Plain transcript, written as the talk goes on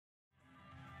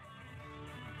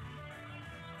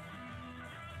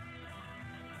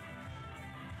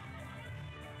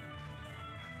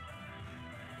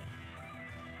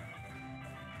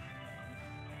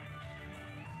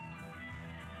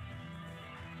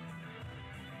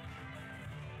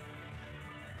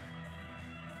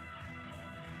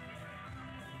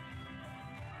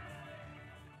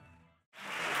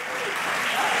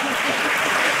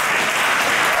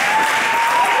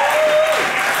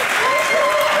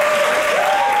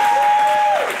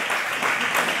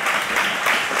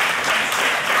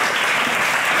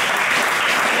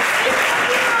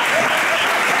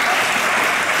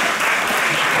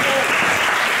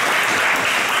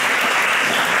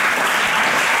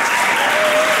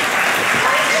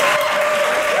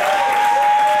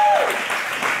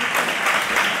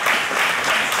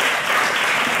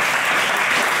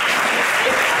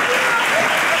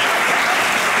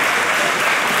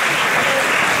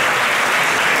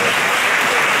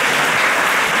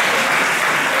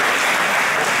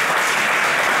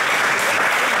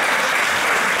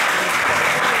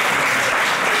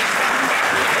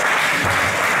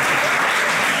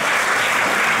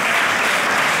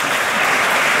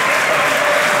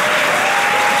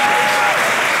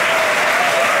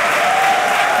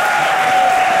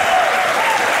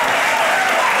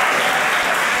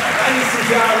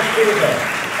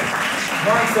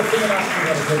1985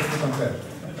 war das letzte Konzert.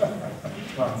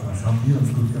 Was haben wir uns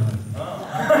gut gehalten?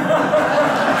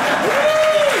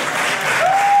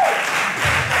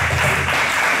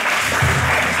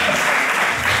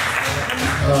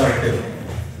 Okay.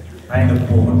 Eine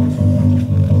Probe.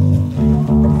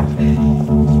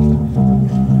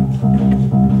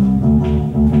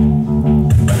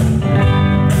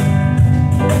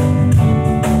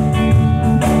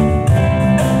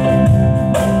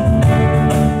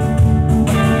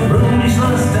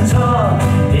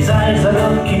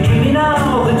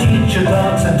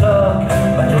 Talks and talk,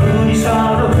 but Rudy's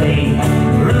far away.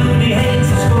 Rudy hates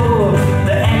the school,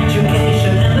 the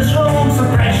education in this room, so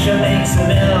pressure makes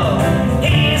him ill.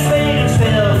 He's waiting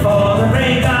still for the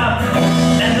break-up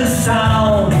and the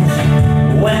sound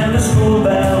when the school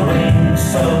bell rings,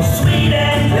 so sweet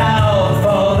and loud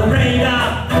for the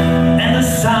break-up and the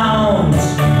sound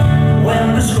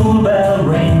when the school bell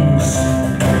rings,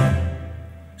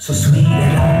 so sweet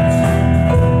and loud.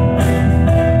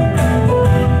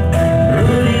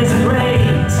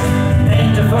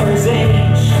 For his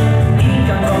age, he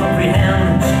can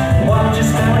comprehend what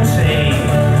his parents say.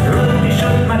 Rudy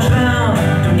should much down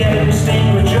to get a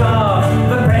distinguished job.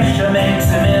 The pressure makes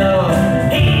him ill.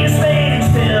 He is waiting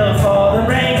still for the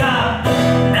break-up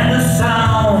and the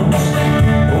sound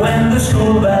when the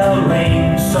school bell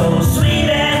rings, so sweet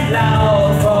and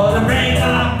loud for the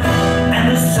break-up and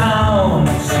the sound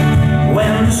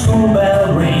when the school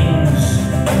bell rings,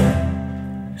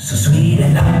 so sweet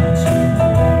and loud.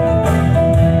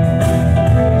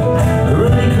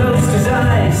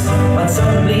 But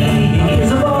suddenly he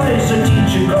hears a voice, the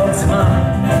teacher calls him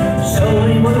up, so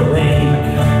he would awake.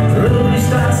 Rudy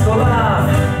starts to laugh,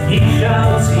 he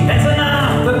shouts, he has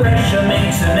enough, the pressure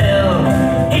makes him ill.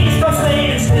 He stops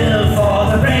waiting still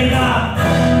for the break-up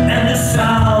and the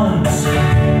sounds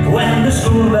when the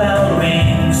school bell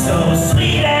rings, so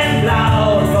sweet and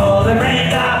loud for the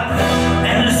break-up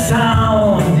and the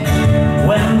sound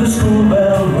when the school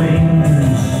bell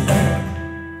rings,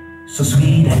 so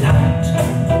sweet and loud.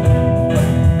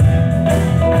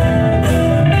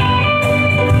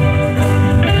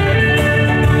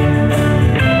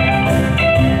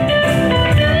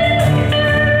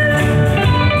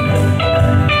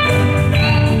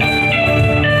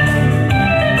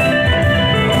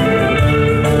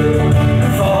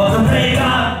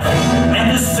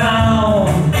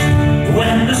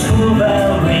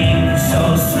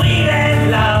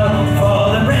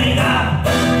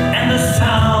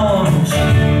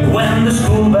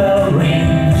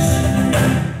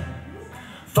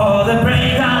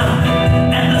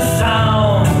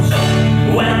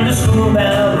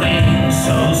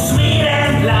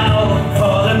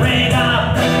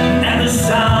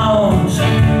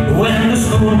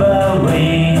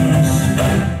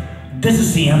 This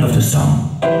is the end of the song.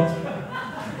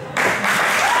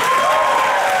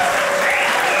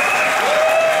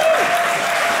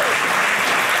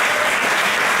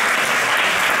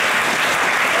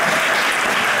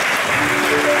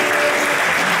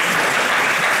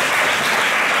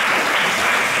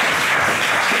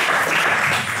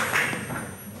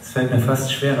 Es fällt mir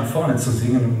fast schwer, nach vorne zu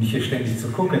singen und nicht hier ständig zu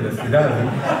gucken, dass die da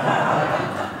sind.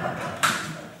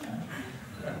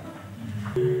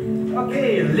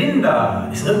 Okay, Linda.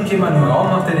 Ist irgendjemand im Raum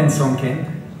noch, der den Song kennt?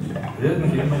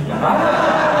 Irgendjemand?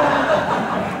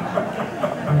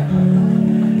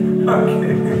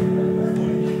 Okay.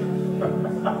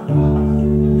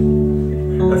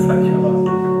 Das hatte ich aber.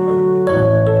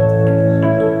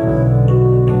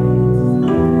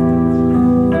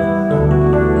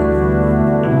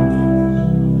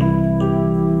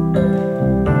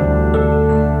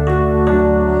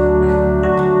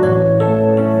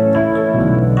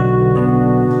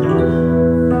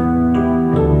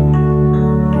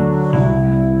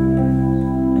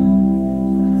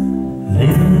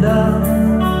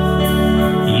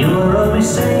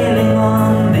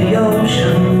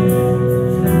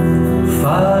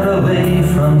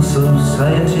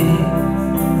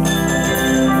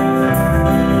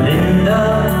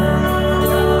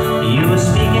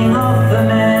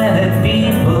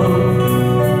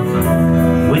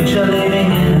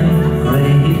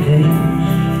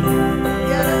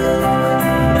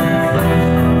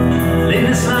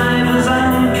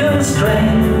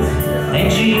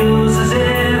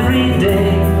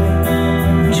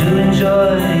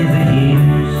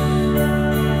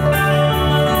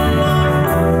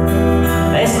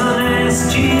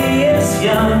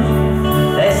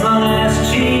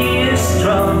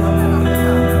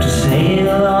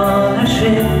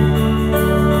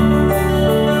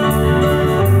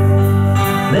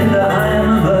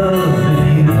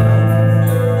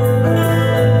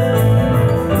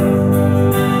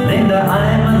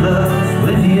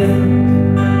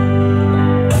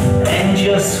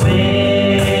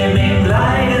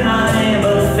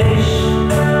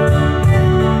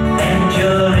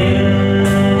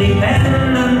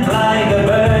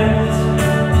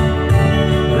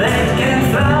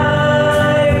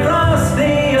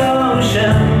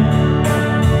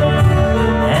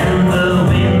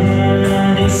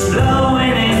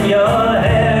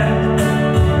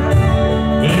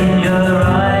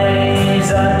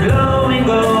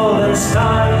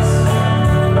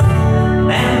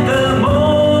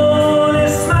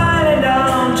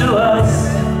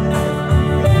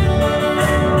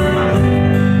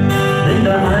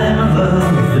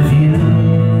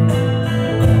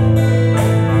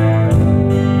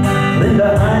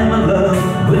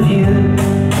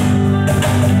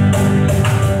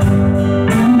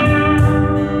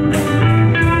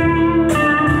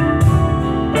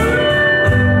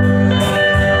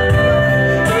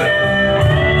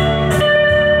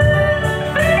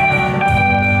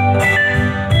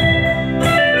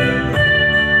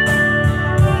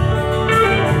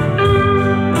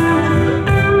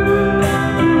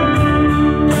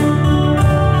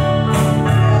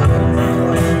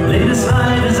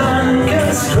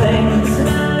 strength,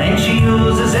 and she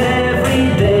uses every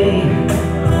day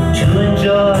to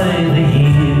enjoy the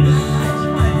years.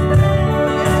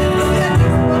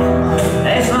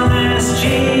 As long as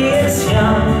she is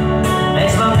young,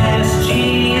 as long as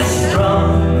she is strong,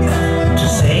 to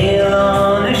sail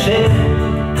on a ship.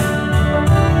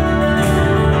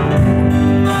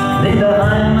 Linda,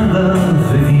 I'm in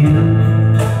love with you.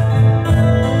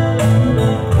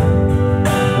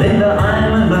 Linda,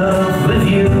 I'm in love with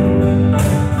you.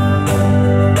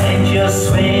 And you're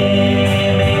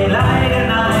swimming like an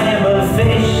animal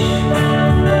fish,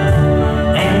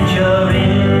 and you're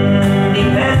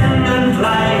independent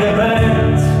like a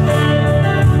bird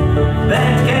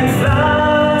that can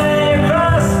fly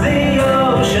across the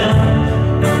ocean,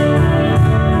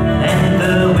 and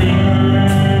the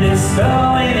wind is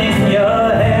blowing in your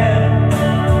hair,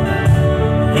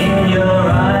 in your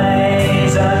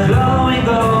eyes are glowing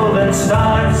golden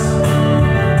stars,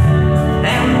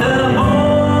 and the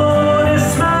moon is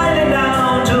smiling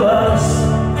down to us.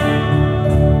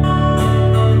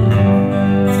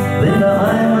 Linda,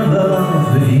 I'm in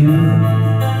love with you.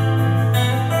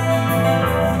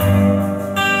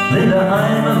 Linda,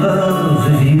 I'm in love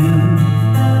with you.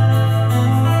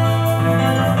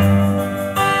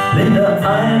 Linda,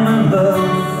 I'm in love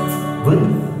with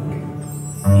you.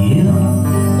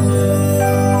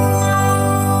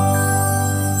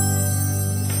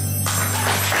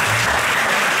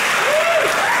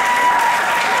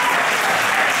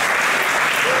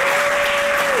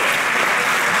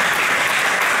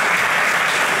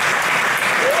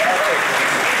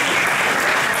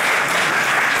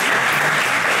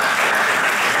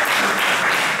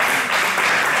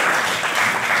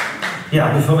 Ja,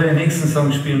 bevor wir den nächsten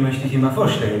Song spielen, möchte ich ihn mal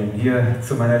vorstellen. Hier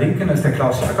zu meiner Linken ist der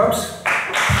Klaus.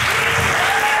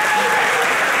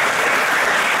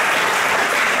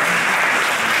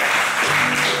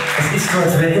 Es ist so,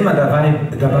 als wäre immer dabei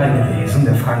gewesen,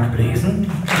 der Frank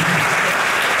Bläsen.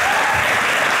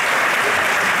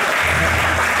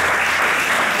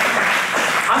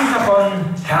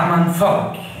 Hermann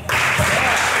Forg.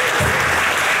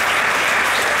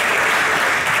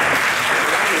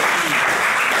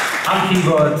 Am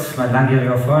Keyboard mein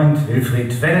langjähriger Freund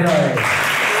Wilfried. Und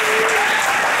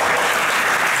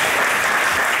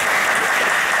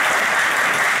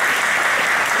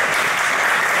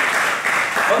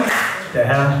der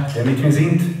Herr, der mit mir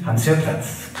singt, Hans-Jörg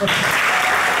Platz.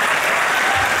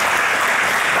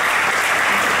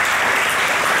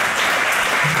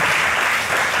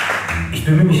 Ich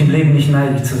bemühe mich im Leben nicht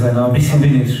neidisch zu sein, aber ein bisschen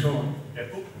bin ich schon.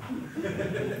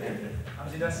 Haben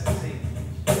Sie das gesehen?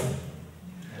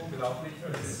 Unglaublich.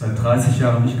 Seit 30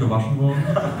 Jahren nicht gewaschen worden.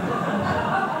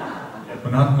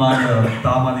 Und hat meine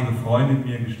damalige Freundin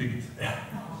mir gestickt.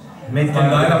 Das war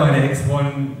leider meine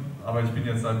Ex-Freundin, aber ich bin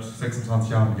jetzt seit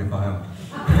 26 Jahren mit ihr verheiratet.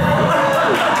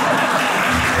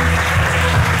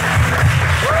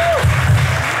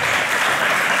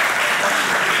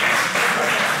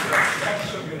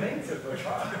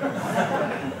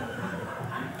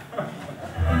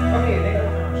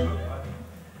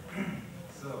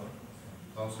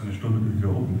 Brauchst du eine Stunde, bis du wieder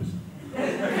oben bist?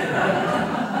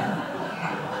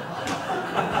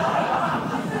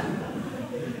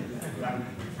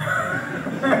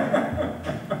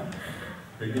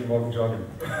 Wir gehen morgen joggen.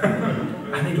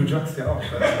 Ach nee, du joggst ja auch.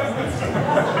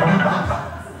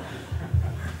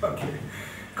 Okay,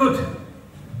 gut.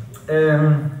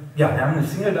 Ja, wir haben eine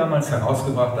Single damals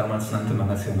herausgebracht. Damals nannte man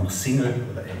das ja noch Single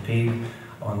oder LP.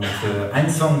 Und ein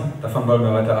Song, davon wollen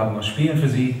wir heute Abend noch spielen für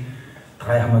Sie.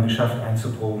 3 haben wir geschafft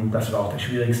einzuproben. Das war auch der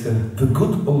schwierigste. The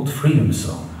Good Old Freedom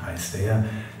Song heißt der.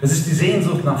 Das ist die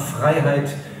Sehnsucht nach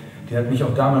Freiheit. Die hat mich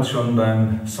auch damals schon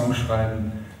beim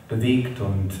Songschreiben bewegt.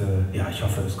 Und ja, ich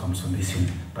hoffe, das kommt so ein bisschen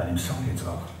bei dem Song jetzt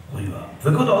auch rüber.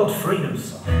 The Good Old Freedom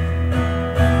Song.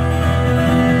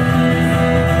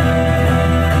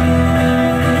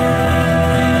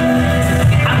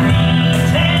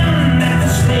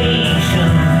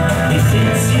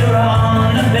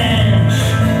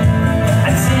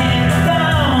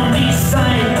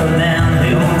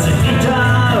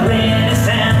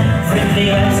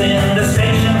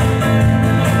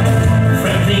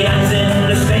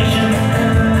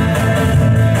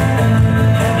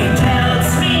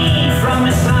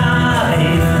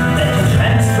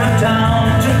 Transfer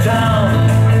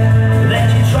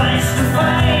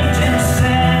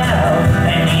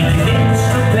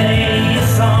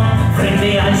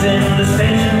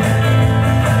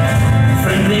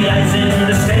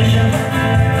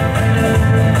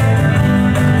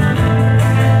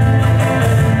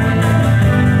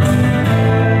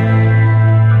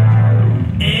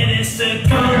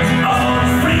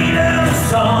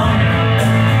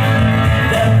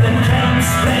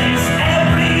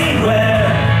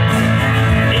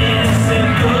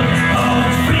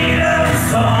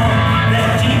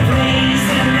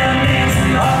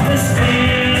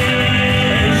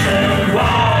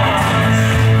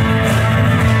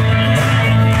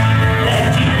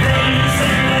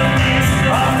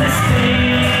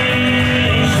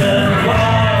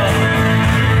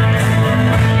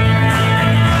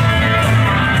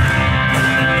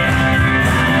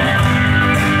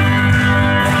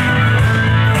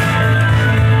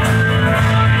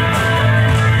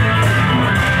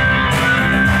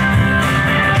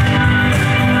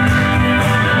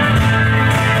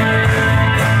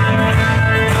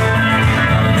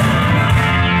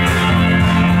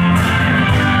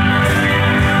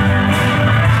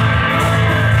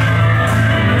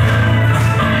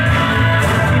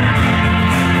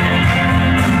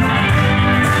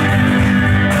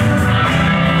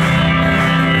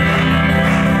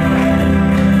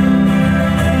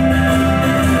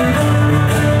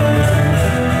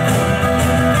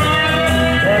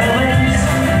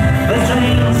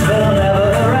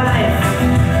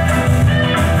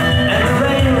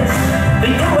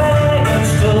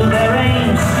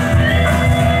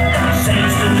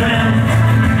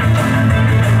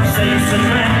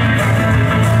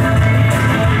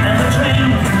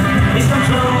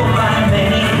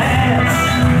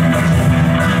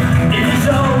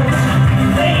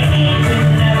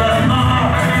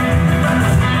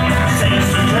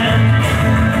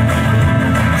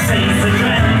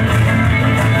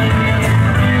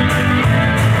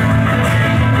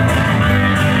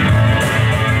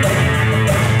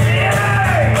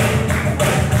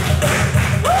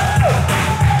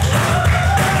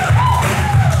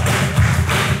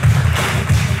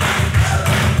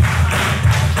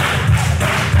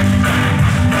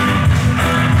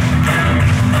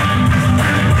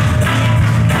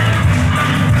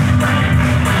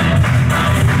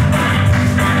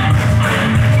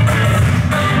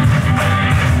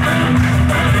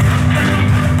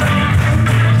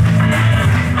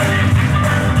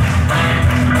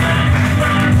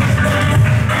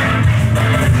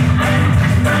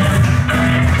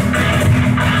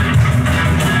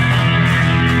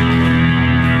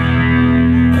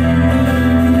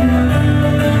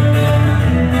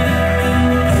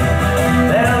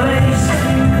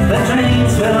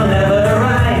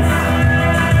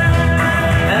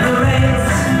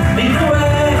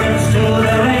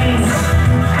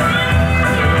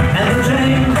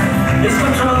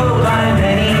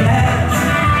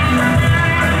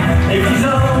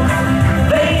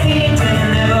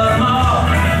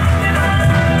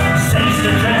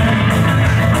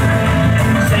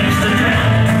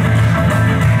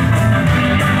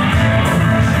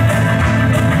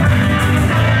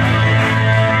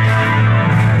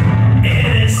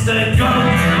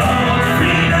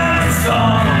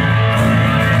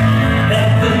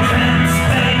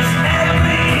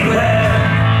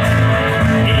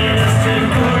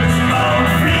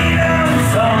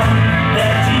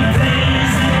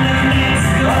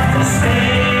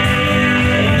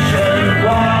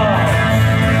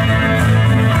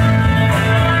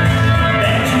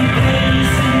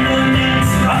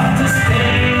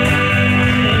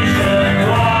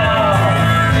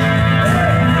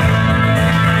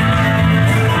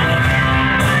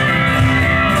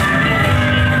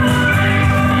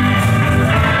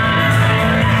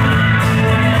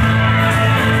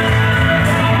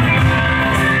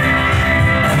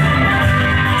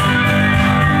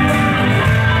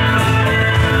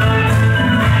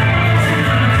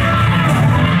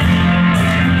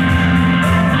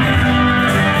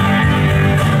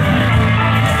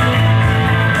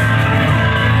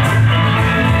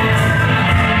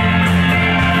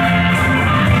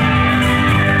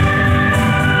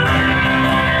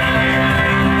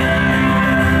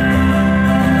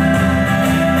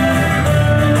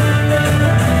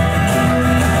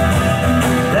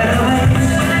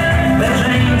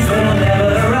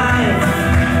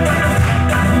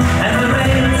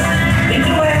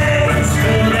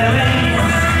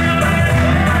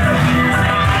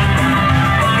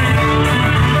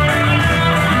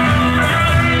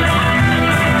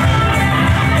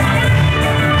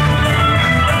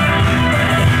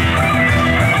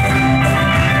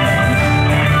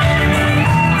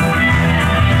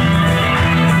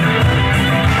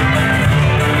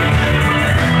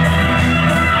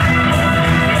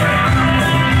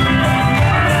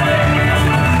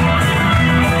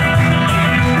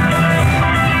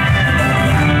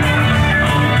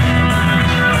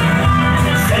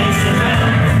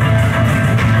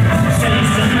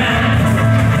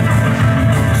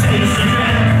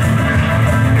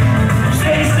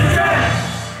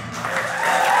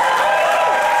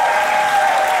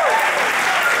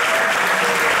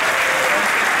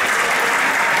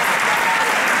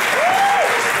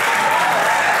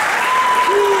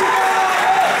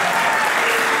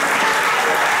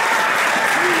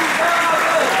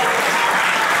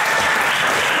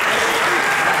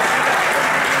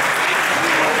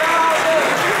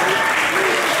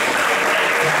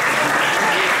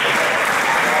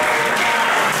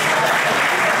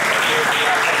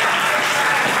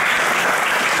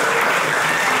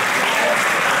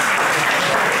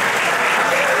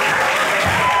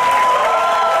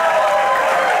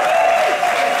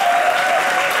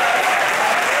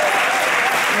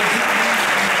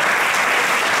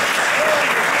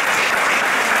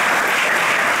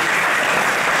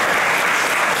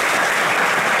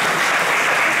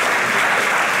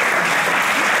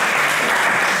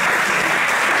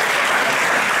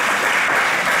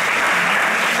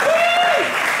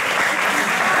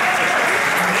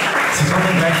Sie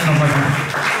kommen gleich nochmal gut.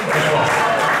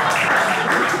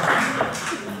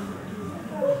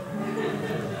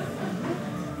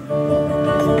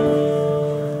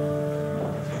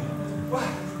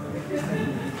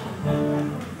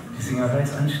 Die Singerei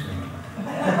ist anstrengend.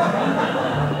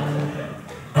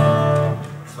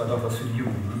 Das war doch was für die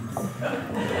Jugend. Ne?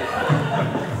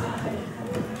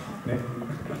 Wilfried?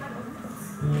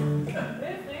 Ja.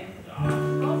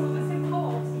 Brauchst du ein bisschen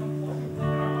Power?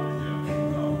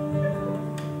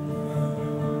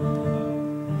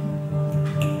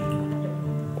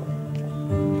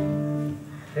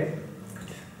 Okay.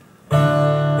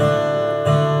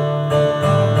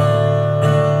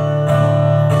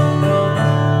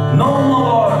 No more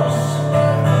wars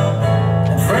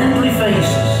and friendly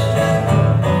faces.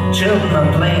 Children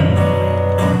are playing.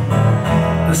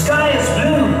 The sky is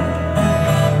blue.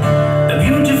 A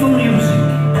beautiful music.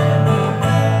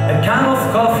 A cup of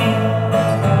coffee.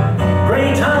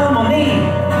 Great harmony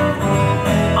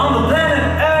on the planet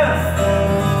Earth.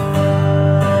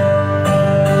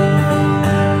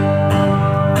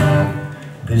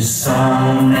 This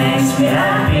song makes me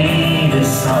happy. This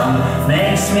song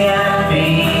makes me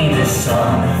happy. This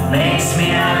song makes me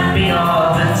happy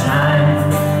all the time.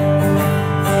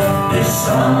 This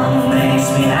song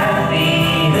makes me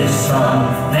happy. This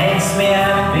song makes me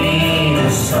happy.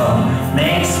 This song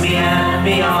makes me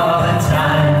happy all the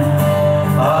time.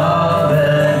 All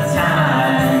the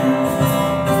time.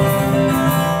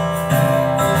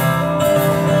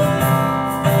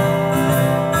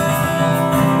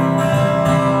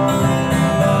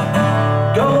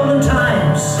 Golden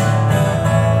times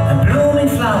and blooming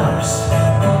flowers.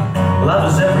 Love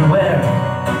is everywhere.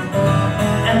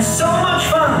 And so much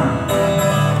fun.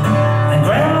 And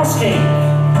grandma's cake.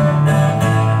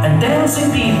 And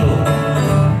dancing people.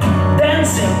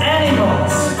 Dancing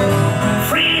animals.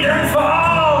 Freedom for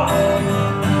all.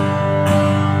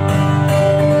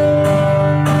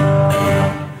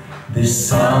 This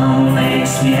song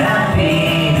makes me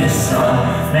happy. This song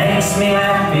makes me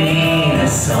happy.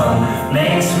 This song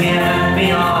makes me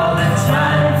happy all the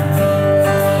time.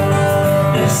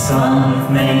 This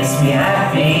song makes me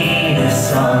happy. This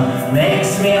song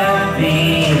makes me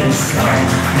happy. This song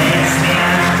makes me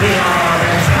happy all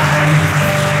the time.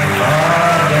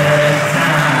 All the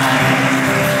time.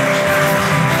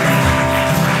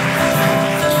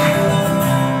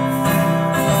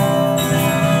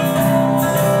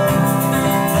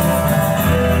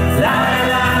 La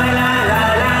la la la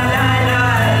la la la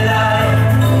la.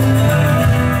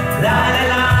 La la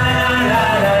la la la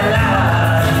la la.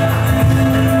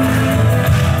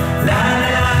 La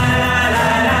la la la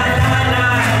la la la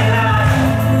la.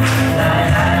 La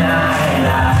la la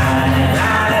la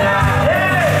la la.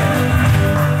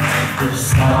 This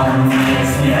song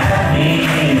makes me happy.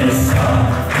 This song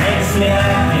makes me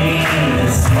happy.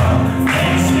 This song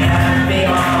makes me happy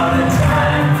all the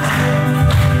time.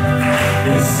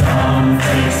 This song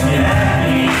makes me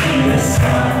happy. This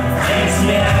song makes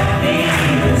me happy.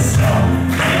 This song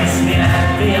makes me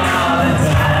happy all the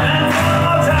time. One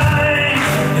more time.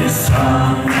 This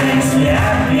song makes me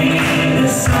happy.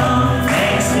 This song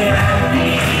makes me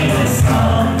happy. This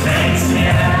song makes me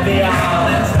happy all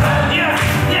the time. Yeah,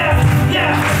 yeah,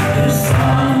 yeah. This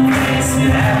song makes me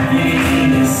happy.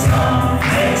 This song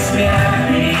makes me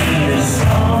happy. This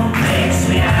song makes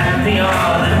me happy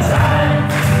all the time.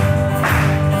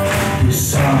 This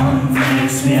song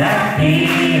makes me happy.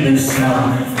 This song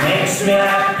makes me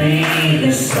happy.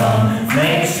 This song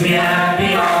makes me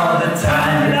happy all the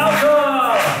time.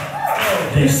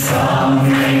 This song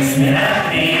makes me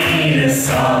happy. This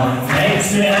song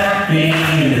makes me happy.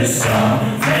 This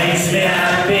song makes me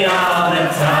happy all the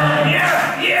time.